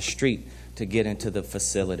across the street to get into the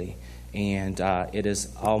facility. And it is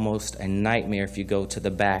almost a nightmare if you go to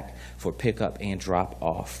the back for pickup and drop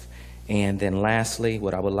off. And then lastly,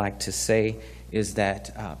 what I would like to say is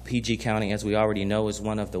that PG County, as we already know, is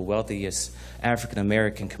one of the wealthiest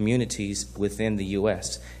African-American communities within the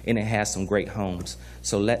U.S., and it has some great homes.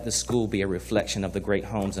 So let the school be a reflection of the great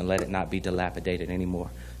homes and let it not be dilapidated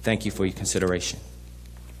anymore. Thank you for your consideration.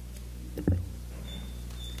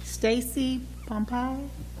 Stacy Pompey.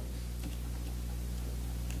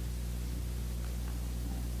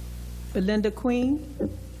 Belinda Queen.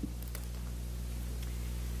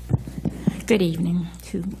 Good evening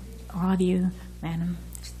to all of you, Madam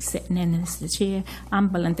sitting in the chair. I'm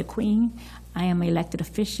Belinda Queen. I am an elected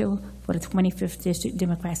official for the 25th District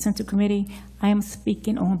Democrat Central Committee. I am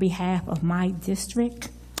speaking on behalf of my district.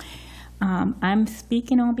 I'm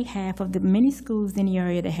speaking on behalf of the many schools in the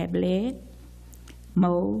area that have lead,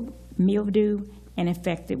 mold, mildew, and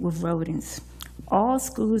infected with rodents. All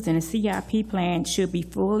schools in the CIP plan should be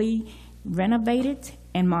fully renovated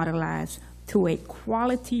and modernized to a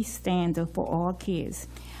quality standard for all kids.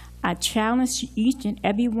 I challenge each and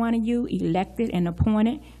every one of you, elected and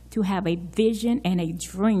appointed, to have a vision and a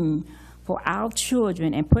dream for our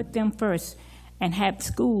children and put them first and have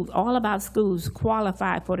schools, all of our schools,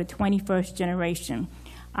 qualified for the 21st generation.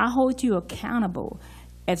 I hold you accountable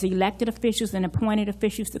as elected officials and appointed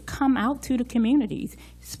officials to come out to the communities,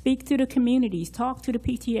 speak to the communities, talk to the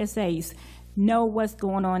PTSAs, know what's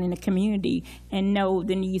going on in the community, and know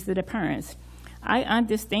the needs of the parents. I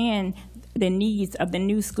understand the needs of the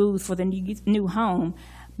new schools for the new home,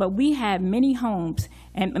 but we have many homes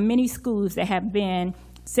and many schools that have been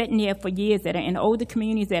sitting there for years that are in older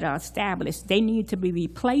communities that are established. They need to be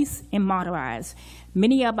replaced and modernized.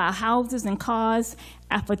 Many of our houses and cars,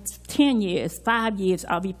 after 10 years, 5 years,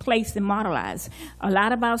 are replaced and modernized. A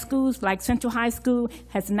lot of our schools, like Central High School,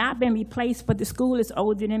 has not been replaced, but the school is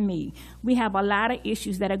older than me. We have a lot of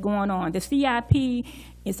issues that are going on. The CIP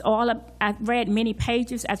is all, I've read many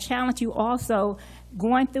pages. I challenge you also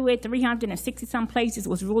Going through it 360-some places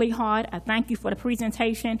was really hard. I thank you for the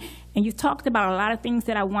presentation. And you talked about a lot of things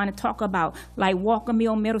that I want to talk about, like Walker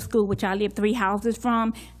Mill Middle School, which I live 3 houses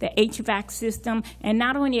from, the HVAC system. And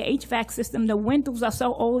not only the HVAC system, the windows are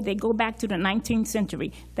so old, they go back to the 19th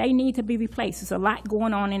century. They need to be replaced. There's a lot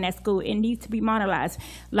going on in that school. It needs to be modernized.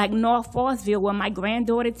 Like North Forestville, where my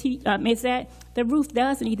granddaughter is at, the roof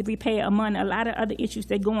does need to be repaired, among a lot of other issues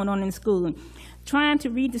that are going on in the school. Trying to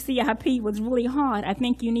read the CIP was really hard. I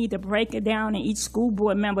think you need to break it down in each school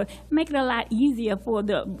board member, make it a lot easier for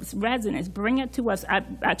the residents, bring it to us.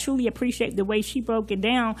 I truly appreciate the way she broke it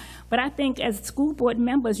down, but I think as school board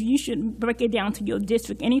members, you should break it down to your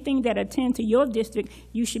district. Anything that attend to your district,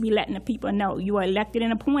 you should be letting the people know. You are elected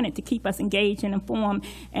and appointed to keep us engaged and informed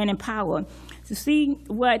and empowered. To see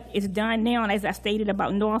what is done now, and as I stated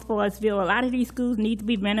about North Forestville, a lot of these schools need to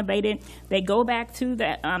be renovated. They go back to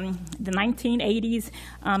the 1980s.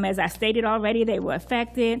 As I stated already, they were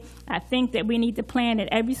affected. I think that we need to plan that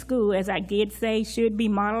every school, as I did say, should be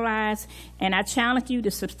modernized, and I challenge you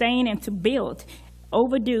to sustain and to build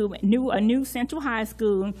overdue a new Central High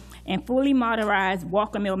School and fully modernized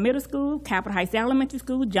Walker Mill Middle School, Capitol Heights Elementary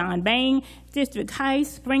School, John Bain, District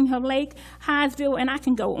Heights, Spring Hill Lake, Hyattsville, and I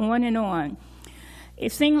can go on and on.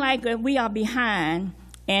 It seems like we are behind,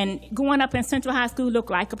 and going up in Central High School look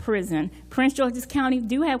like a prison. Prince George's County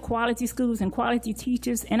do have quality schools and quality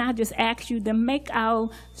teachers, and I just ask you to make our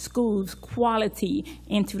schools quality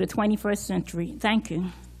into the 21st century. Thank you.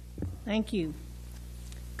 Thank you.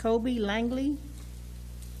 Kobe Langley.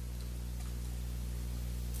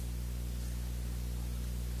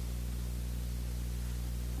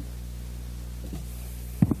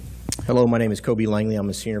 Hello, my name is Kobe Langley. I'm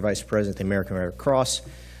a Senior Vice President at the American Red Cross.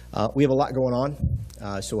 We have a lot going on,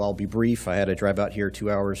 so I'll be brief. I had to drive out here 2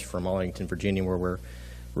 hours from Arlington, Virginia, where we're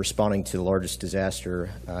responding to the largest disaster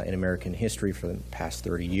in American history for the past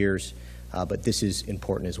 30 years. But this is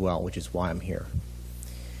important as well, which is why I'm here.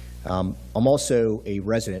 I'm also a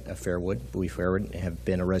resident of Fairwood, Bowie Fairwood, and have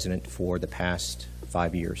been a resident for the past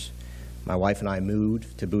 5 years. My wife and I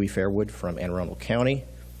moved to Bowie Fairwood from Anne Arundel County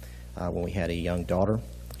when we had a young daughter.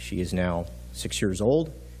 She is now 6 years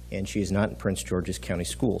old, and she is not in Prince George's County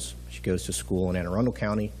schools. She goes to school in Anne Arundel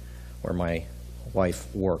County, where my wife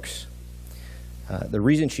works. The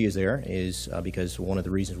reason she is there is because one of the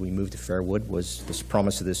reasons we moved to Fairwood was this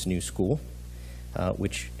promise of this new school,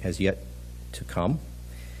 which has yet to come.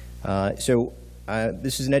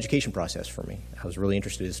 This is an education process for me. I was really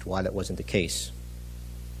interested as to why that wasn't the case.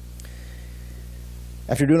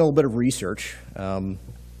 After doing a little bit of research,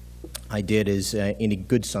 I did as any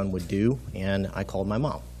good son would do, and I called my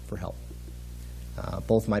mom for help.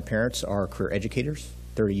 Both my parents are career educators,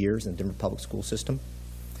 30 years in the Denver public school system.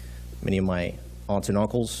 Many of my aunts and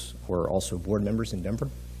uncles were also board members in Denver.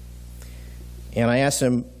 And I asked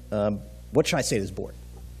them, what should I say to this board?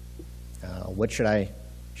 What should I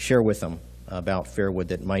share with them about Fairwood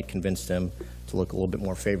that might convince them to look a little bit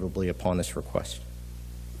more favorably upon this request?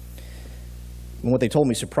 And what they told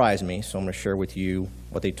me surprised me, so I'm going to share with you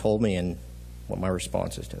what they told me and what my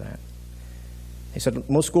response is to that. They said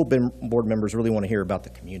most school board members really want to hear about the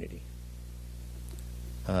community.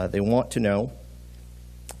 They want to know,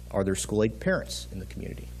 are there school-age parents in the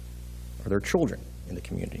community? Are there children in the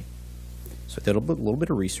community? So I did a little bit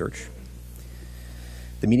of research.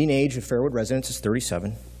 The median age of Fairwood residents is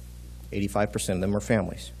 37. 85% of them are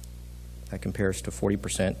families. That compares to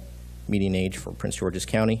 40% median age for Prince George's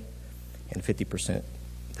County and 50%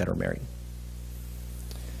 that are married.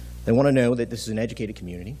 They want to know that this is an educated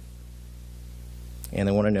community, and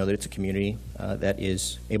they want to know that it's a community that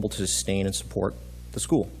is able to sustain and support the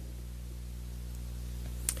school.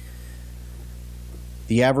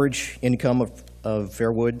 The average income of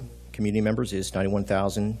Fairwood community members is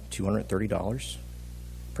 $91,230.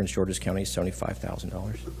 Prince George's County is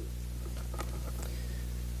 $75,000.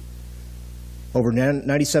 Over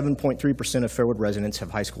 97.3% of Fairwood residents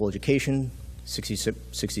have high school education,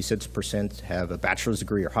 66% have a bachelor's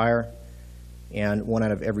degree or higher, and 1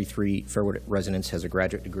 out of every 3 Fairwood residents has a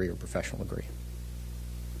graduate degree or professional degree.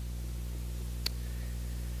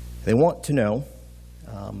 They want to know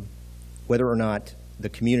whether or not the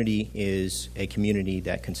community is a community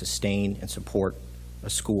that can sustain and support a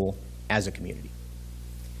school as a community.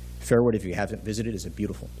 Fairwood, if you haven't visited, is a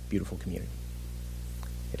beautiful, beautiful community.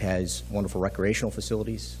 It has wonderful recreational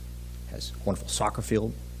facilities, has a wonderful soccer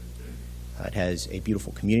field, it has a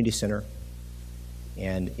beautiful community center,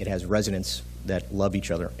 and it has residents that love each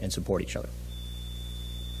other and support each other.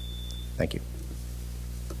 Thank you.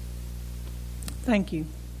 Thank you.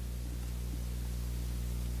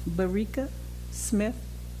 Barika Smith.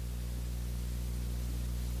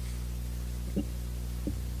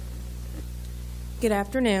 Good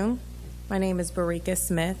afternoon. My name is Barika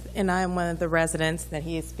Smith, and I am one of the residents that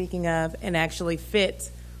he is speaking of and actually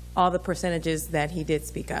fits all the percentages that he did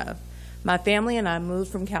speak of. My family and I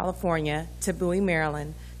moved from California to Bowie,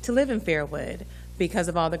 Maryland to live in Fairwood because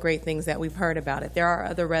of all the great things that we've heard about it. There are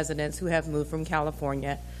other residents who have moved from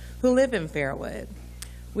California who live in Fairwood.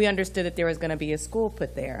 We understood that there was going to be a school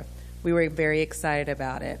put there. We were very excited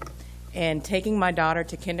about it. And taking my daughter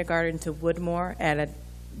to kindergarten to Woodmore at a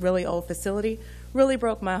really old facility really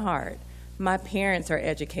broke my heart. My parents are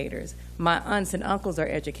educators. My aunts and uncles are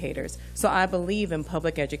educators. So I believe in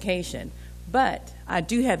public education. But I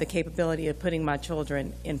do have the capability of putting my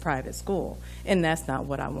children in private school, and that's not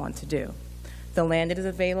what I want to do. The land is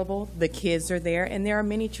available, the kids are there, and there are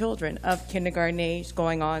many children of kindergarten age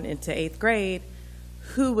going on into 8th grade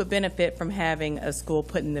who would benefit from having a school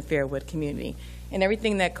put in the Fairwood community. And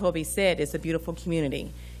everything that Kobe said is a beautiful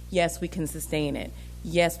community. Yes, we can sustain it.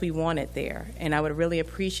 Yes, we want it there. And I would really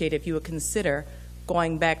appreciate if you would consider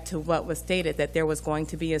going back to what was stated, that there was going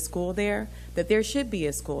to be a school there, that there should be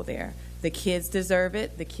a school there. The kids deserve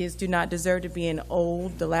it. The kids do not deserve to be in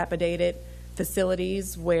old, dilapidated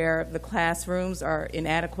facilities where the classrooms are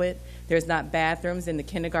inadequate. There's not bathrooms in the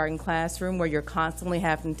kindergarten classroom where you're constantly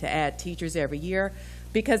having to add teachers every year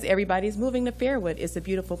because everybody's moving to Fairwood. It's a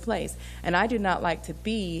beautiful place. And I do not like to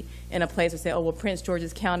be in a place where say, oh, well, Prince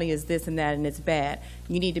George's County is this and that and it's bad.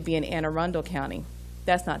 You need to be in Anne Arundel County.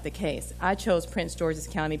 That's not the case. I chose Prince George's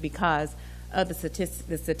County because of the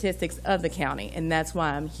statistics of the county, and that's why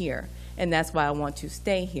I'm here. And that's why I want to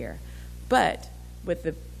stay here. But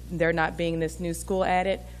with there not being this new school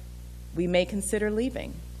added, we may consider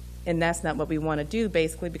leaving. And that's not what we want to do,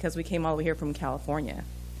 basically, because we came all the way here from California.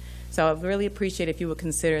 So I would really appreciate if you would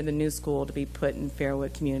consider the new school to be put in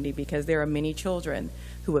Fairwood community, because there are many children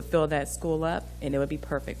who would fill that school up, and it would be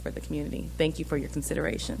perfect for the community. Thank you for your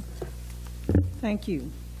consideration. Thank you.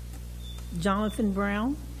 Jonathan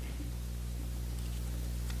Brown.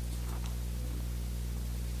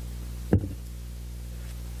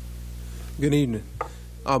 Good evening.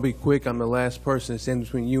 I'll be quick. I'm the last person standing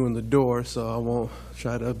between you and the door, so I won't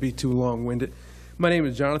try to be too long-winded. My name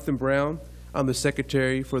is Jonathan Brown. I'm the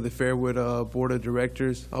secretary for the Fairwood Board of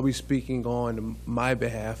Directors. I'll be speaking on my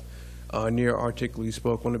behalf. Near articulately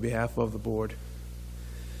spoke on the behalf of the board.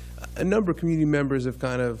 A number of community members have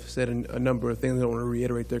kind of said a number of things. I don't want to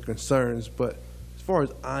reiterate their concerns, but as far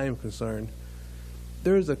as I'm concerned,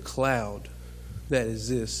 there is a cloud that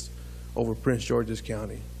exists over Prince George's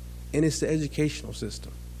County, and it's the educational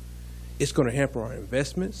system. It's going to hamper our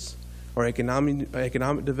investments, our economic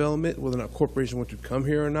development, whether or not corporations want to come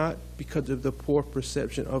here or not, because of the poor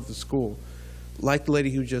perception of the school. Like the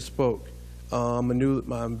lady who just spoke, I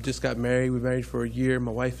just got married. We were married for a year.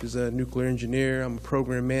 My wife is a nuclear engineer. I'm a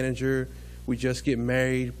program manager. We just get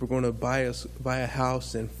married. We're going to buy a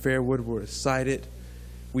house in Fairwood. We're excited.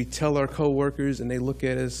 We tell our coworkers, and they look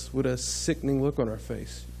at us with a sickening look on our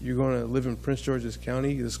face. You're going to live in Prince George's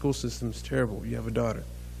County? The school system is terrible. You have a daughter.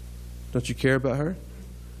 Don't you care about her?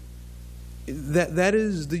 That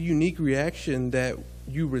is the unique reaction that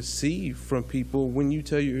you receive from people when you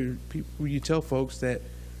tell folks that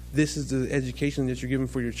this is the education that you're giving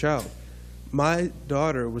for your child. My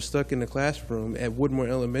daughter was stuck in a classroom at Woodmore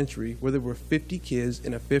Elementary where there were 50 kids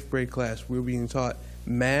in a 5th grade class. We were being taught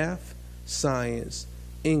math, science,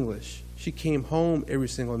 English. She came home every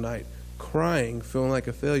single night crying, feeling like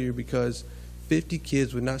a failure because 50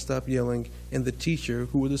 kids would not stop yelling, and the teacher,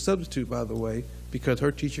 who was a substitute, by the way, because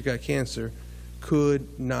her teacher got cancer,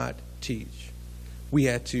 could not teach. We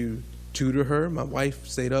had to tutor her. My wife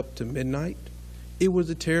stayed up to midnight. It was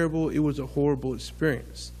a horrible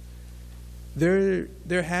experience. There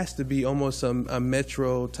has to be almost a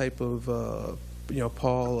Metro type of,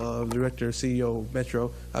 Paul, Director, CEO of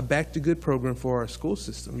Metro, a Back to Good program for our school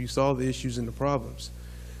system. You saw the issues and the problems.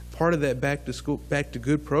 Part of that Back to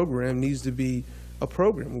Good program needs to be a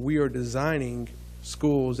program where we are designing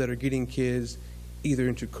schools that are getting kids either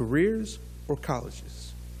into careers or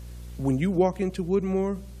colleges. When you walk into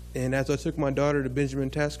Woodmore, and as I took my daughter to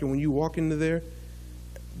Benjamin Tasker, when you walk into there,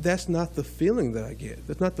 that's not the feeling that I get.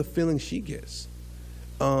 That's not the feeling she gets.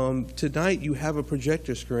 Tonight you have a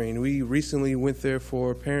projector screen. We recently went there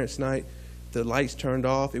for parents' night. The lights turned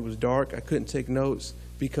off. It was dark. I couldn't take notes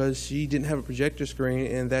because she didn't have a projector screen,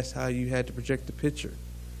 and that's how you had to project the picture.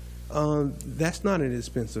 That's not an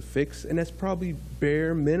expensive fix, and that's probably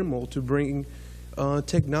bare minimal to bring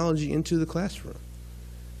technology into the classroom.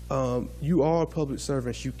 You are public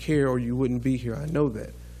servants. You care or you wouldn't be here. I know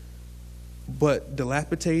that. But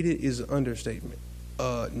dilapidated is an understatement.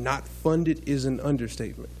 Not funded is an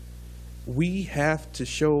understatement. We have to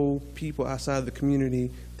show people outside the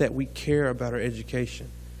community that we care about our education.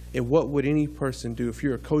 And what would any person do if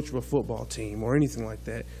you're a coach of a football team or anything like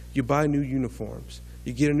that? You buy new uniforms,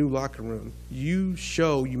 you get a new locker room, you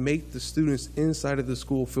make the students inside of the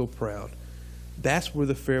school feel proud. That's where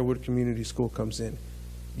the Fairwood Community School comes in.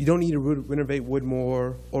 You don't need to renovate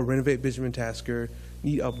Woodmore or renovate Benjamin Tasker.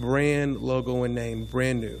 You need a brand logo and name,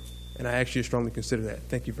 brand new. And I actually strongly consider that.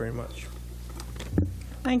 Thank you very much.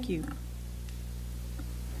 Thank you.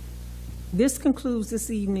 This concludes this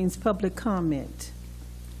evening's public comment.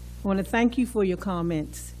 I want to thank you for your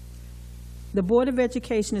comments. The Board of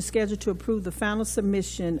Education is scheduled to approve the final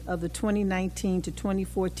submission of the 2019 to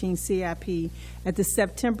 2014 CIP at the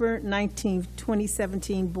September 19,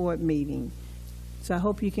 2017 board meeting. So I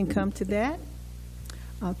hope you can come to that.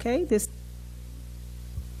 Okay, this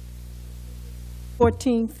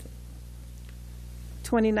 14th,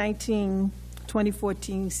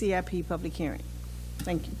 2019-2014 CIP public hearing.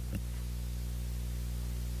 Thank you.